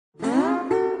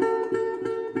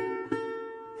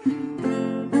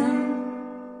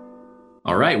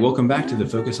All right, welcome back to the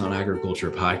Focus on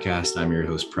Agriculture podcast. I'm your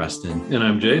host, Preston. And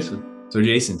I'm Jason. So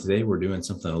Jason, today we're doing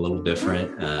something a little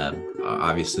different.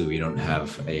 Obviously, we don't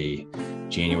have a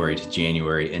January to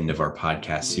January end of our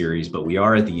podcast series, but we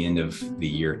are at the end of the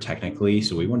year technically.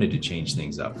 So we wanted to change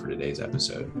things up for today's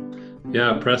episode.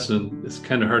 Yeah, Preston, it's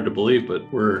kind of hard to believe, but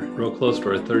we're real close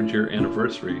to our third year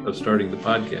anniversary of starting the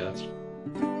podcast.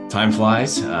 Time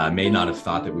flies. I may not have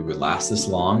thought that we would last this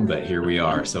long, but here we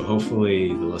are. So hopefully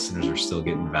the listeners are still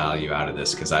getting value out of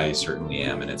this, because I certainly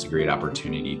am. And it's a great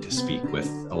opportunity to speak with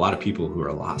a lot of people who are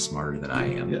a lot smarter than I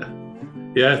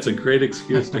am. Yeah, it's a great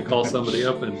excuse to call somebody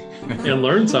up and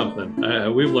learn something.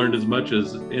 We've learned as much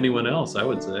as anyone else, I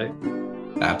would say.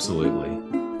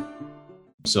 Absolutely.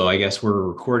 So I guess we're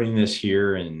recording this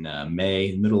here in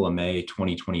middle of May,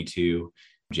 2022.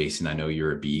 Jason, I know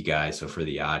you're a bee guy, so for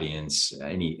the audience,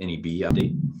 any bee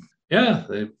update? Yeah,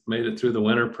 they've made it through the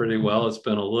winter pretty well. It's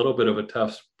been a little bit of a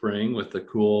tough spring with the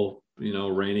cool,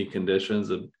 rainy conditions.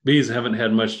 The bees haven't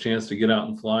had much chance to get out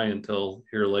and fly until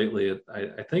here lately.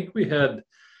 I think we had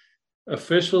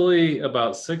officially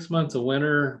about 6 months of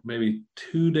winter, maybe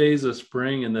 2 days of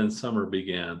spring, and then summer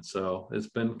began. So it's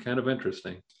been kind of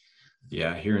interesting.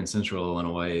 Yeah, here in central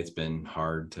Illinois, it's been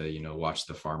hard to, watch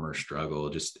the farmers struggle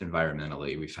just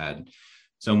environmentally. We've had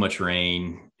so much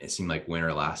rain. It seemed like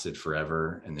winter lasted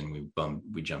forever. And then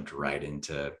we jumped right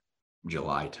into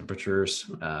July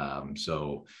temperatures.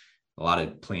 So a lot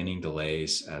of planting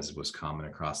delays, as was common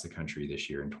across the country this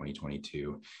year in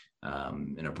 2022.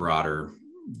 In a broader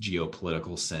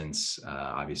geopolitical sense,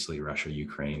 obviously Russia,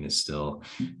 Ukraine is still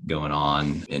going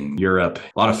on in Europe.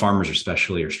 A lot of farmers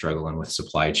especially are struggling with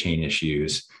supply chain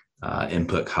issues.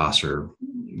 Input costs are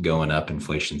going up,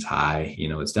 inflation's high.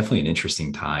 It's definitely an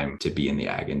interesting time to be in the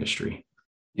ag industry.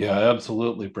 Yeah,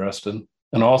 absolutely, Preston.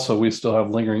 And also we still have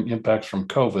lingering impacts from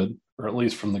COVID, or at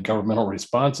least from the governmental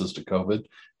responses to COVID.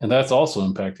 And that's also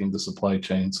impacting the supply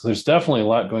chain. So there's definitely a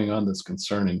lot going on that's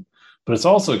concerning. But it's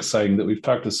also exciting that we've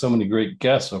talked to so many great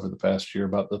guests over the past year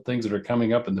about the things that are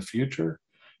coming up in the future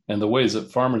and the ways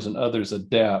that farmers and others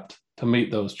adapt to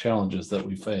meet those challenges that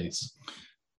we face.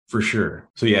 For sure.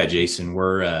 So yeah, Jason,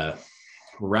 we're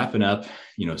wrapping up,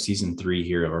 season 3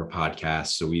 here of our podcast.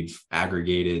 So we've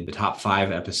aggregated the top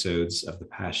 5 episodes of the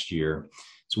past year.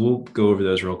 So we'll go over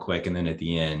those real quick. And then at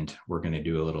the end, we're going to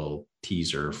do a little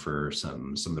teaser for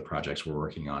some of the projects we're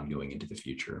working on going into the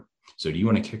future. So do you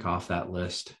want to kick off that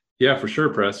list? Yeah, for sure,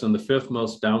 Preston. The 5th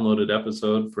most downloaded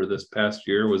episode for this past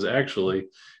year was actually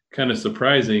kind of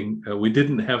surprising. We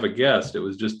didn't have a guest. It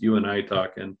was just you and I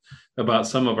talking about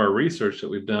some of our research that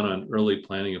we've done on early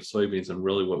planting of soybeans and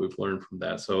really what we've learned from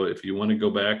that. So if you want to go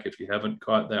back, if you haven't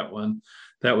caught that one,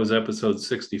 that was episode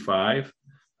 65,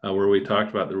 where we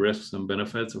talked about the risks and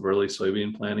benefits of early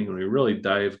soybean planting. And we really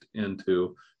dived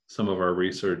into some of our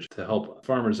research to help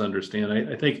farmers understand.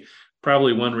 I think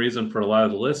probably one reason for a lot of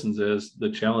the listens is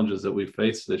the challenges that we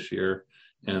faced this year.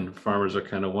 And farmers are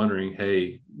kind of wondering,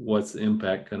 hey, what's the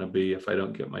impact going to be if I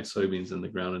don't get my soybeans in the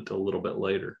ground until a little bit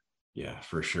later? Yeah,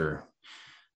 for sure.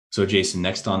 So Jason,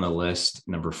 next on the list,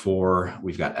 number 4,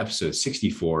 we've got episode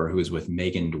 64, who is with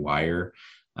Megan Dwyer.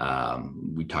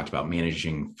 We talked about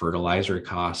managing fertilizer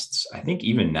costs. I think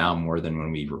even now more than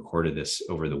when we recorded this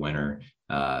over the winter,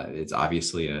 it's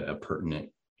obviously a pertinent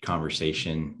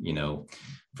conversation.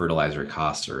 Fertilizer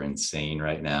costs are insane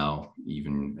right now,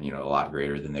 even, a lot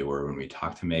greater than they were when we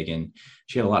talked to Megan.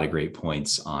 She had a lot of great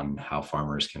points on how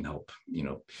farmers can help,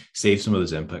 save some of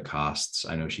those input costs.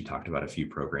 I know she talked about a few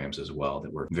programs as well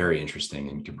that were very interesting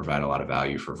and could provide a lot of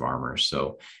value for farmers.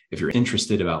 So if you're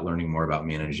interested about learning more about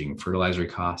managing fertilizer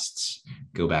costs,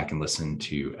 go back and listen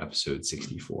to episode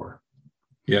 64.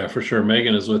 Yeah, for sure.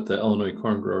 Megan is with the Illinois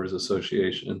Corn Growers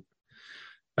Association.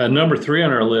 Number 3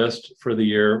 on our list for the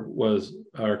year was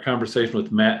our conversation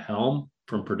with Matt Helm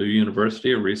from Purdue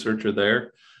University, a researcher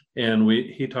there. And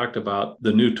he talked about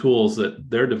the new tools that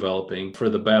they're developing for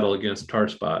the battle against tar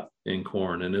spot in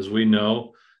corn. And as we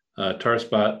know, tar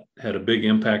spot had a big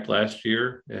impact last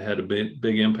year. It had a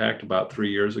big impact about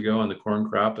 3 years ago on the corn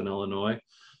crop in Illinois.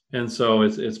 And so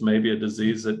it's maybe a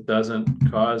disease that doesn't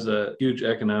cause a huge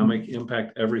economic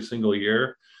impact every single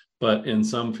year, but in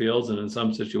some fields and in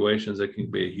some situations, it can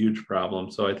be a huge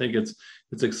problem. So I think it's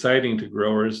exciting to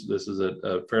growers. This is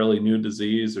a fairly new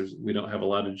disease. We don't have a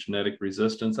lot of genetic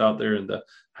resistance out there in the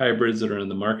hybrids that are in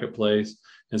the marketplace.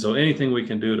 And so anything we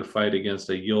can do to fight against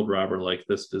a yield robber like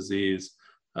this disease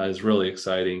is really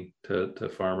exciting to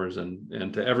farmers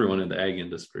and to everyone in the ag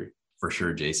industry. For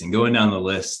sure, Jason. Going down the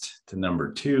list to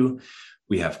number 2,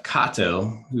 we have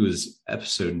Kato, who is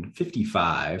episode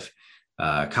 55.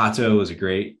 Kato was a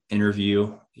great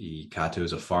interview. Kato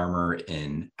is a farmer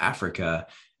in Africa,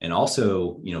 and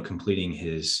also, completing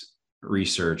his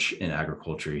research in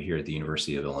agriculture here at the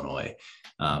University of Illinois.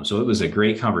 So it was a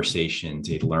great conversation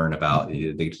to learn about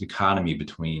the economy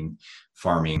between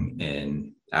farming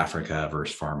in Africa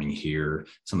versus farming here,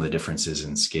 some of the differences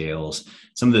in scales,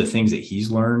 some of the things that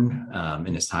he's learned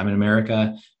in his time in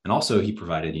America. And also he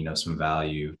provided, some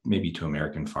value maybe to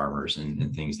American farmers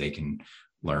and things they can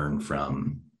learn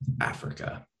from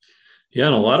Africa. Yeah,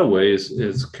 in a lot of ways,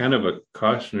 it's kind of a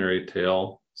cautionary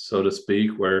tale, so to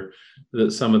speak, where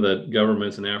some of the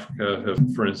governments in Africa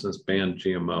have, for instance, banned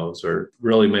GMOs or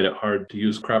really made it hard to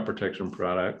use crop protection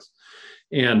products.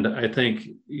 And I think,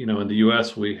 in the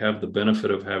US, we have the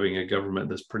benefit of having a government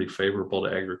that's pretty favorable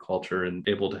to agriculture and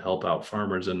able to help out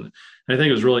farmers. And I think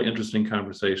it was a really interesting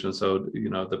conversation. So,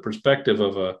 the perspective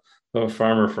of a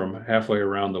farmer from halfway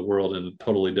around the world in a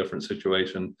totally different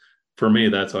situation, for me,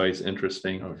 that's always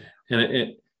interesting. Okay.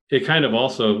 And it kind of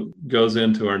also goes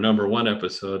into our number one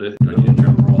episode.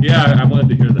 Yeah, I wanted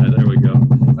to hear that. There we go.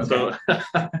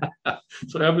 Okay.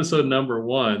 So episode number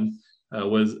one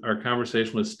was our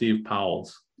conversation with Steve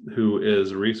Powles, who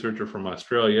is a researcher from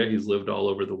Australia. He's lived all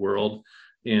over the world,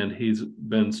 and he's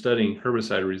been studying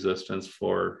herbicide resistance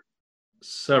for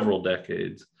several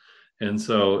decades. And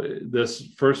so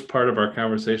this first part of our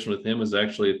conversation with him is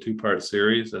actually a 2-part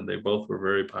series, and they both were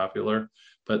very popular.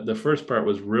 But the first part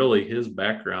was really his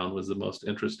background was the most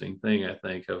interesting thing, I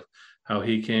think, of how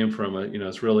he came from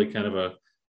it's really kind of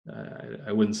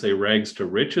I wouldn't say rags to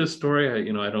riches story.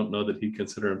 I don't know that he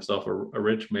considered himself a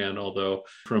rich man, although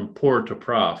from poor to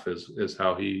prof is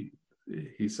how he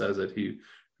says it. He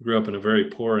grew up in a very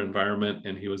poor environment,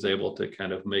 and he was able to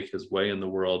kind of make his way in the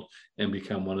world and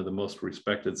become one of the most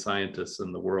respected scientists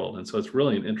in the world. And so it's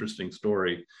really an interesting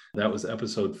story. That was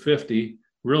episode 50.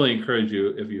 Really encourage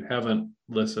you, if you haven't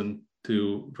listened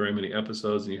to very many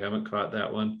episodes and you haven't caught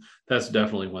that one, that's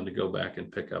definitely one to go back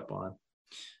and pick up on.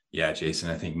 Yeah, Jason,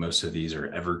 I think most of these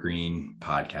are evergreen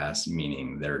podcasts,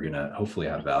 meaning they're going to hopefully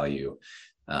have value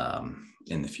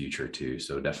in the future too.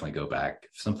 So definitely go back.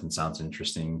 If something sounds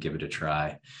interesting, give it a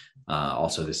try.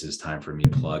 Also, this is time for me to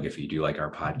plug. If you do like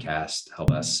our podcast, help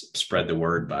us spread the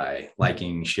word by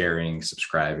liking, sharing,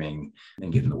 subscribing,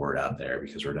 and getting the word out there,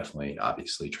 because we're definitely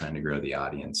obviously trying to grow the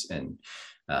audience. And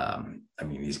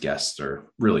these guests are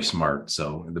really smart.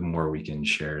 So the more we can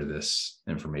share this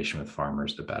information with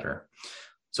farmers, the better.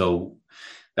 So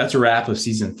that's a wrap of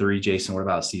season 3. Jason, what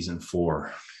about season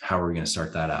 4? How are we going to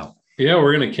start that out? Yeah,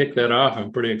 we're going to kick that off.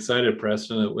 I'm pretty excited,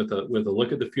 Preston, with a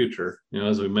look at the future.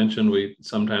 As we mentioned, we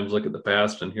sometimes look at the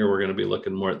past, and here we're going to be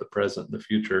looking more at the present, the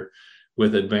future,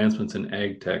 with advancements in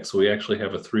ag tech. So we actually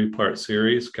have a 3-part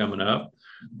series coming up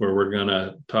where we're going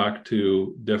to talk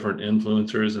to different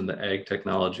influencers in the ag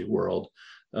technology world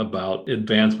about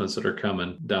advancements that are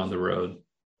coming down the road.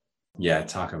 Yeah,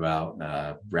 talk about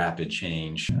rapid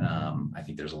change. I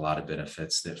think there's a lot of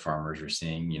benefits that farmers are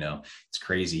seeing. It's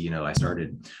crazy. I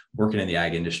started working in the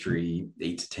ag industry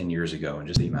 8 to 10 years ago, and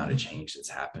just the amount of change that's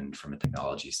happened from a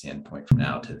technology standpoint from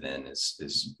now to then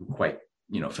is quite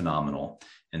phenomenal.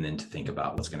 And then to think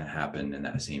about what's going to happen in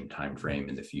that same time frame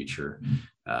in the future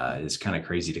is kind of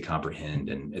crazy to comprehend,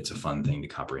 and it's a fun thing to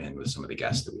comprehend with some of the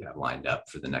guests that we have lined up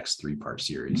for the next 3-part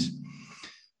series.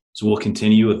 So we'll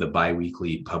continue with the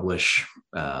bi-weekly publish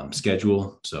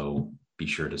schedule. So be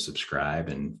sure to subscribe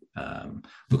and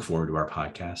look forward to our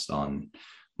podcast on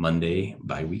Monday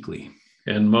bi-weekly.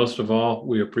 And most of all,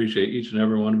 we appreciate each and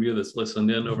every one of you that's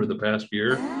listened in over the past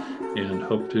year, and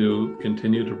hope to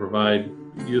continue to provide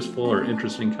useful or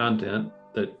interesting content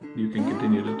that you can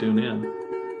continue to tune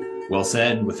in. Well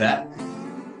said. With that,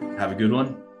 have a good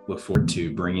one. Look forward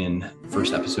to bringing the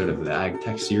first episode of the Ag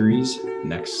Tech series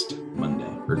next Monday,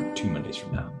 or 2 Mondays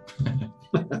from now.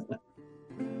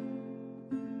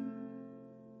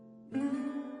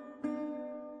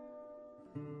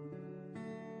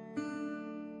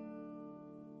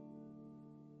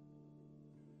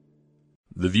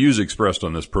 The views expressed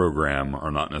on this program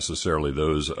are not necessarily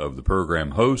those of the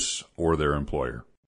program hosts or their employer.